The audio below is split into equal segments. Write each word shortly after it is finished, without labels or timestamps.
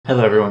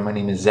Hello everyone, my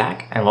name is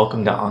Zach and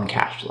welcome to On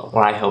Cash Flow,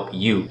 where I help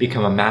you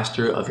become a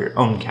master of your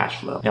own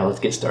cash flow. Now let's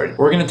get started.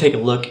 We're going to take a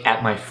look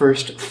at my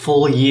first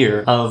full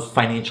year of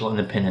financial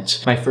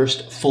independence, my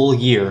first full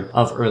year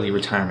of early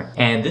retirement.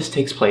 And this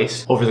takes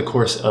place over the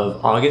course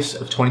of August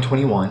of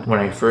 2021 when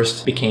I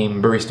first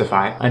became Barista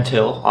FIRE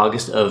until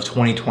August of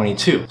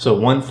 2022. So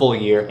one full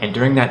year, and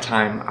during that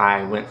time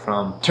I went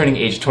from turning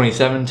age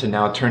 27 to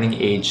now turning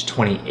age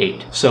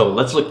 28. So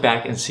let's look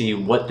back and see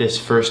what this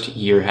first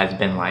year has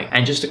been like.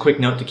 And just a quick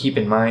note to keep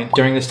in mind,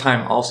 during this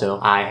time also,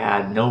 I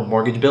had no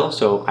mortgage bill,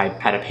 so I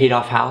had a paid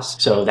off house,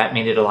 so that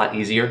made it a lot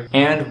easier.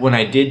 And when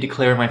I did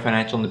declare my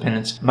financial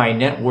independence, my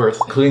net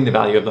worth, including the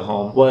value of the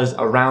home, was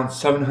around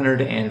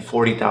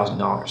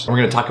 $740,000. We're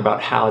going to talk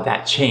about how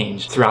that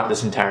changed throughout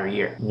this entire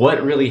year.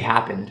 What really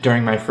happened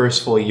during my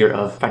first full year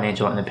of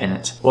financial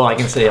independence? Well, I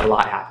can say a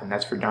lot happened,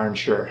 that's for darn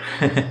sure.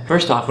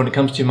 First off, when it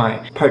comes to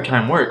my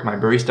part-time work, my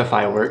Barista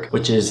FIRE work,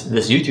 which is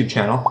this YouTube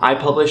channel, I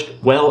published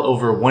well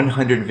over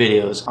 100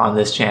 videos on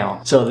this channel.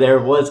 So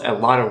there was a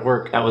lot of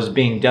work that was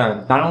being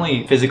done, not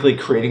only physically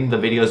creating the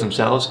videos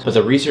themselves, but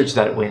the research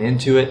that went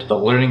into it, the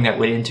learning that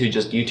went into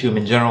just YouTube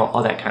in general,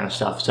 all that kind of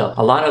stuff. So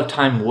a lot of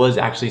time was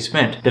actually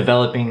spent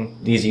developing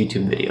these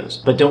YouTube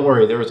videos. But don't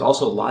worry, there was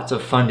also lots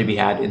of fun to be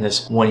had in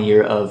this 1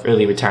 year of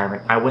early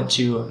retirement. I went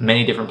to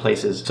many different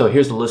places. So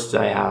here's the list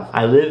that I have.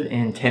 I live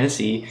in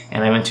Tennessee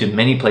and I went to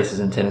many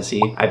places in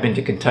Tennessee. I've been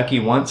to Kentucky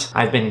once.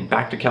 I've been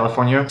back to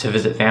California to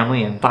visit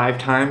family, and 5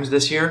 times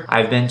this year.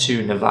 I've been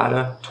to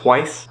Nevada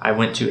twice. I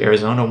went to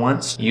Arizona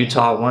once,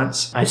 Utah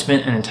once. I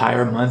spent an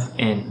entire month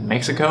in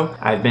Mexico.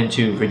 I've been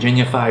to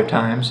Virginia 5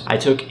 times. I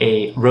took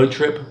a road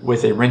trip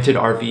with a rented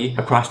RV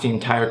across the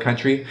entire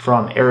country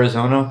from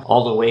Arizona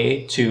all the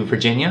way to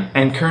Virginia.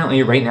 And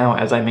currently, right now,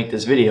 as I make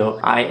this video,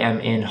 I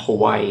am in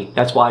Hawaii.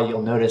 That's why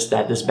you'll notice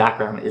that this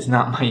background is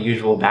not my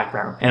usual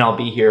background, and I'll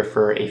be here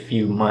for a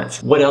few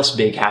months. What else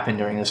big happened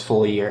during this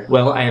full year?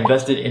 Well, I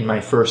invested in my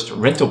first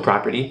rental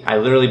property. I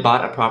literally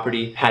bought a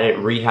property, had it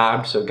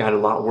rehabbed, so got a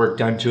lot of work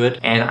done to it,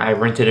 and I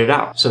rented it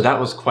out. So that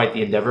was quite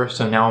the endeavor.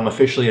 So now I'm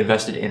officially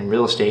invested in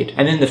real estate.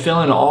 And then to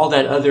fill in all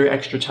that other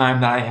extra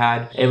time that I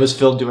had, it was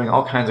filled doing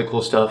all kinds of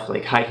cool stuff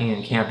like hiking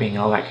and camping and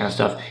all that kind of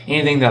stuff.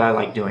 Anything that I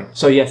like doing.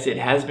 So yes, it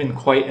has been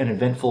quite an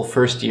eventful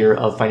first year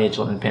of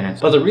financial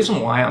independence. But the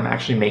reason why I'm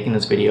actually making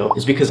this video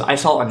is because I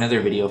saw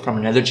another video from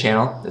another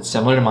channel that's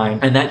similar to mine,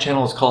 and that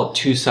channel is called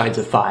 2 Sides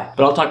of FI.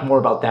 But I'll talk more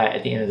about that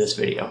at the end of this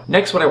video.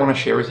 Next, what I want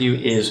to share with you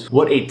is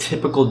what a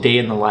typical day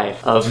in the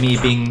life of me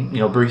being,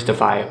 Barista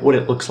FI, what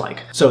it looks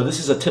like. So this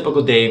is a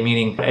typical day,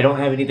 meaning I don't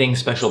have anything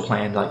special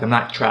planned, like I'm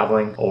not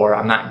traveling or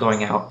I'm not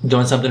going out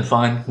doing something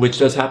fun, which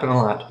does happen a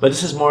lot. But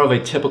this is more of a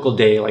typical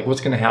day, like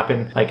what's going to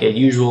happen, like a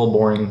usual,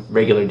 boring,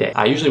 regular day.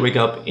 I usually wake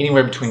up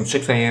anywhere between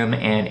 6 a.m.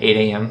 and 8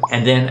 a.m.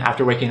 And then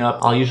after waking up,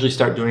 I'll usually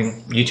start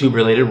doing YouTube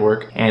related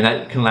work, and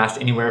that can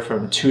last anywhere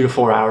from 2 to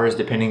 4 hours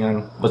depending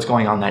on what's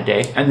going on that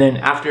day. And then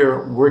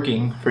after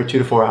working for 2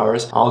 to 4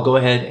 hours, I'll go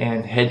ahead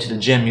and head to the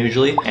gym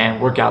usually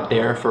and work out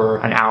there for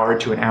an hour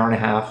to an hour and a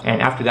half.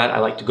 And after that, I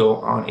like to go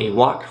on a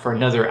walk for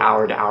another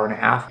hour to hour and a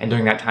half. And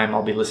during that time,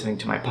 I'll be listening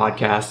to my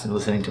podcasts and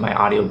listening to my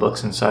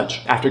audiobooks and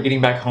such. After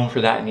getting back home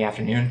for that in the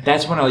afternoon,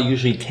 that's when I'll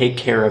usually take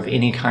care of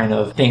any kind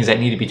of things that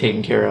need to be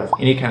taken care of,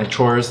 any kind of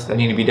chores that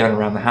need to be done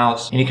around the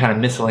house, any kind of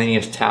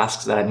miscellaneous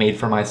tasks that I made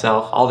for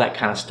myself, all that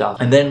kind of stuff.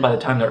 And then by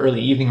the time the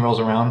early evening rolls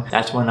around,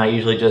 that's when I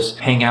usually just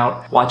hang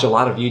out, watch a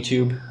lot of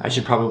YouTube. I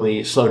should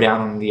probably slow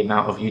down on the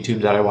amount of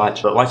YouTube that I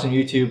watch, but watch some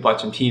YouTube,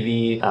 watch some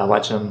TV,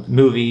 watch some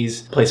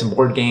movies, play some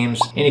board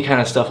games, any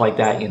kind of stuff like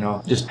that,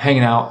 just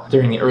hanging out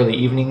during the early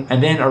evening.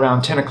 And then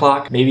around 10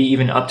 o'clock, maybe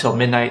even up till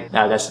midnight,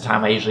 that's the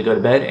time I usually go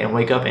to bed and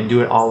wake up and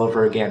do it all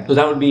over again. So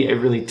that would be a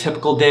really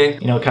typical day,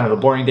 kind of a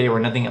boring day where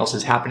nothing else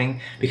is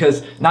happening,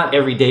 because not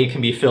every day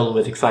can be filled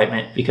with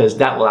excitement, because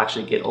that will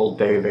actually get old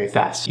very, very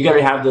fast. You got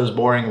to have those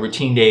boring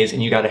routine days,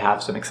 and you got to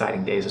have some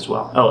exciting days as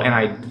well. Oh, and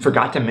I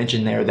forgot to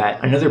mention there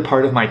that another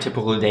part of my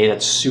typical day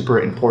that's super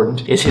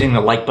important is hitting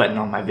the like button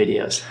on my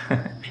videos.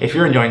 If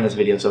you're enjoying this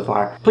video so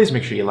far, please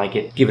make sure you like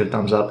it, give it a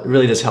thumbs up. It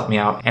really does help me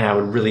out, and I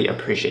would really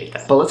appreciate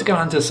that. But let's get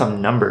on to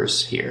some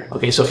numbers here.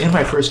 Okay, so in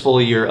my first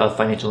full year of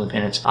financial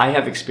independence, I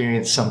have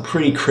experienced some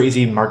pretty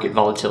crazy market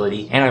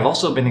volatility, and I've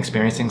also been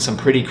experiencing some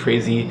pretty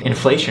crazy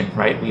inflation,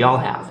 right? We all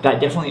have. That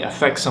definitely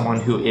affects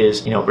someone who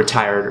is,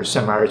 retired or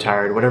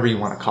semi-retired, whatever you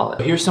want to call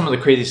it. Here's some of the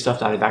crazy stuff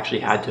that I've actually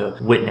had to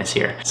witness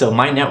here. So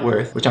my net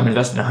worth, which I'm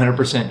invested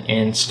 100%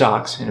 in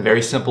stocks in a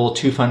very simple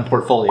 2-fund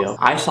portfolio,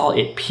 I saw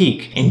it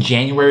peak in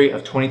January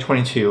of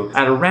 2022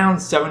 at around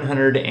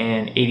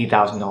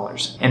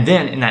 $780,000. And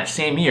then in that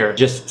same year,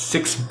 just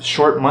 6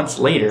 short months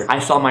later, I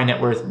saw my net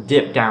worth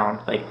dip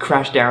down, like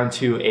crash down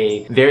to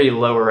a very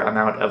lower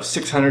amount of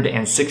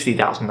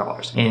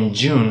 $660,000 in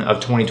June of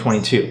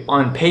 2022.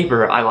 On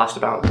paper, I lost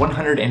about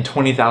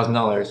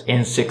 $120,000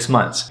 in 6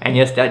 months. And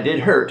yes, that did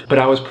hurt, but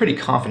I was pretty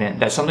confident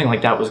that something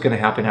like that was going to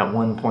happen at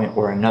one point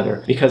or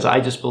another, because I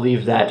just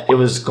believed that it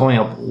was going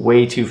up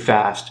way too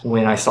fast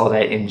when I saw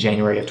that in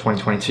January of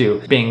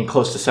 2022, being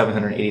close to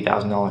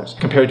 $780,000.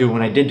 Compared to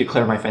when I did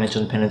declare my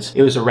financial independence,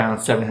 it was around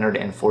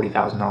 $740,000.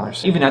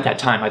 $40,000. Even at that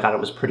time, I thought it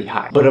was pretty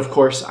high. But of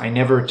course, I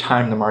never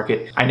timed the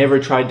market. I never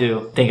tried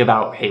to think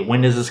about, hey,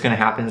 when is this going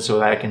to happen so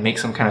that I can make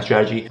some kind of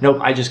strategy? Nope,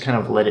 I just kind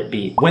of let it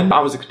be. When I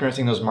was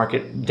experiencing those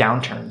market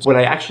downturns, what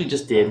I actually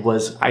just did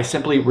was I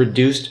simply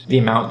reduced the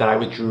amount that I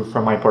withdrew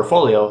from my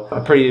portfolio,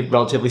 a pretty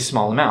relatively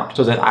small amount,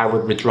 so that I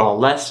would withdraw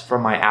less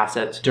from my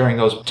assets during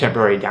those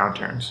temporary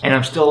downturns. And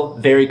I'm still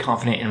very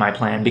confident in my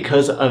plan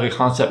because of a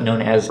concept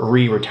known as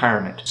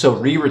re-retirement. So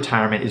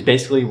re-retirement is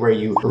basically where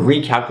you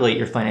recalculate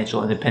your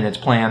financial independence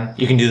plan.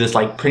 You can do this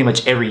like pretty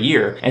much every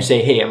year and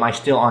say, hey, am I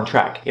still on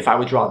track? If I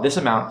withdraw this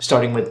amount,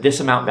 starting with this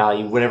amount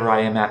value, whatever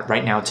I am at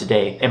right now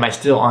today, am I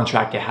still on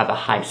track to have a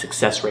high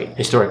success rate,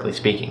 historically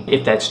speaking?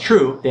 If that's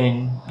true,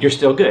 then you're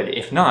still good.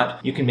 If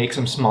not, you can make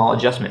some small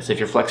adjustments if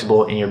you're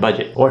flexible in your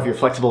budget, or if you're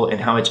flexible in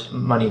how much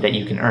money that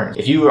you can earn.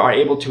 If you are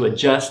able to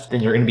adjust,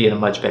 then you're going to be in a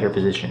much better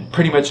position,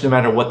 pretty much no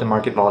matter what the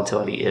market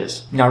volatility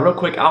is. Now, real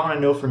quick, I want to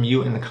know from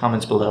you in the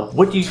comments below,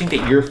 what do you think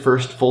that your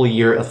first full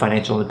year of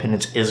financial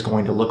independence is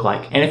going to look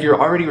like? And if you're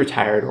already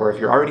retired or if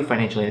you're already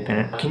financially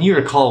independent, can you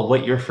recall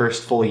what your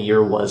first full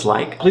year was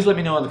like? Please let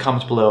me know in the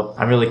comments below.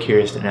 I'm really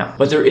curious to know.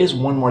 But there is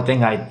one more thing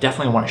that I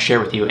definitely want to share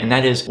with you, and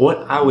that is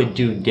what I would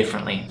do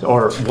differently,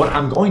 or what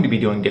I'm going to be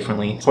doing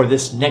differently for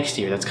this next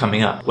year that's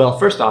coming up. Well,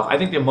 first off, I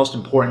think the most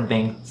important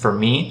thing for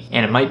me,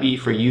 and it might be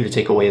for you to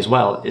take away as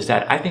well, is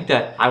that I think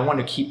that I want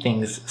to keep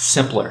things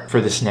simpler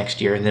for this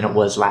next year than it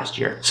was last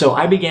year. So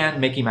I began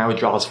making my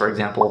withdrawals, for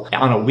example,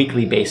 on a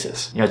weekly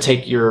basis. You know,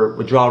 take your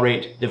withdrawal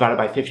rate divided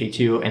by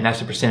 52, and that's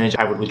the percentage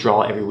I would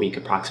withdraw every week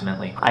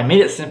approximately. I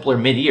made it simpler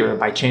mid-year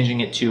by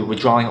changing it to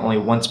withdrawing only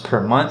once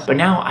per month, but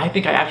now I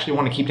think I actually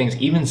want to keep things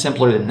even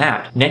simpler than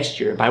that next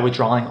year by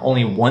withdrawing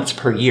only once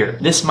per year.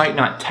 This might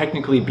not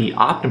technically be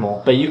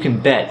optimal, but you can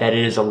bet that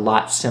it is a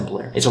lot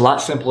simpler. It's a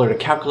lot simpler to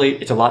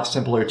calculate, it's a lot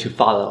simpler to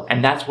follow,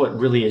 and that's what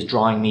really is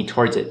drawing me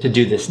towards it to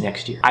do this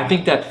next year. I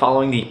think that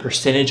following the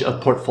percentage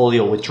of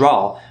portfolio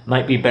withdrawal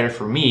might be better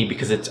for me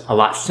because it's a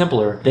lot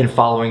simpler than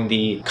following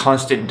the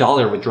constant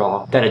dollar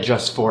withdrawal that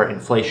adjusts for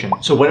inflation.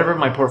 So whatever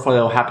my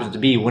portfolio happens to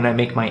be when I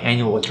make my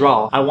annual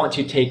withdrawal, I want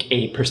to take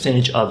a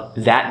percentage of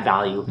that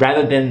value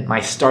rather than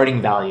my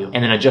starting value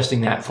and then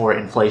adjusting that for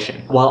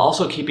inflation, while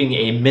also keeping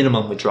a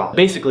minimum withdrawal.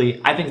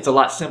 Basically, I think it's a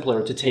lot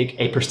simpler to take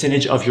a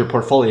percentage of your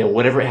portfolio,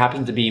 whatever it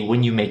happens to be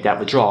when you make that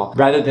withdrawal,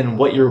 rather than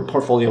what your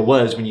portfolio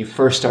was when you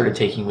first started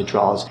taking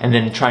withdrawals and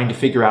then trying to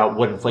figure out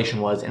what inflation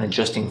was and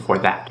adjusting for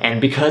that.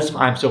 And because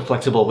I'm so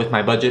flexible with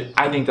my budget,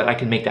 I think that I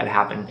can make that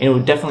happen, and it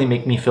would definitely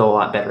make me feel a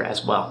lot better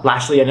as well.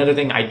 Lastly, another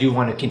thing I do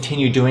want to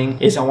continue doing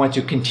is I want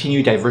to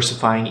continue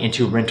diversifying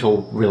into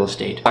rental real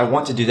estate. I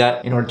want to do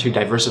that in order to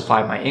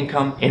diversify my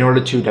income, in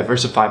order to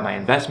diversify my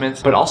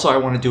investments, but also I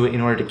want to do it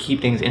in order to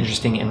keep things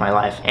interesting in my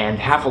life and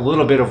have a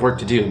little bit of work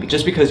to do.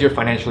 Just because you're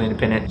financially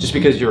independent, just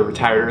because you're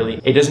retired early,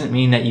 it doesn't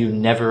mean that you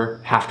never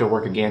have to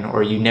work again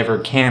or you never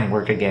can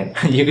work again.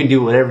 You can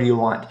do whatever you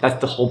want.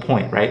 That's the whole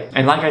point, right?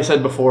 And like I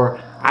said before,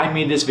 I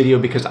made this video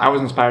because I was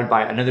inspired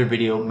by another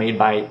video made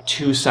by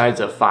Two Sides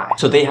of FI.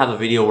 So they have a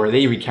video where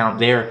they recount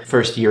their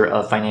first year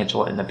of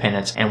financial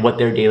independence and what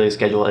their daily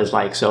schedule is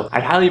like. So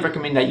I'd highly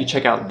recommend that you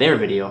check out their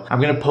video. I'm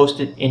going to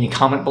post it in the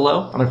comment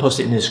below. I'm going to post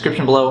it in the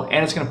description below,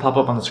 and it's going to pop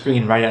up on the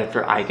screen right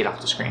after I get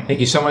off the screen. Thank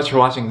you so much for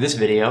watching this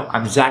video.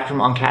 I'm Zach from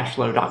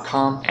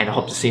OnCashflow.com, and I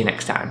hope to see you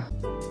next time.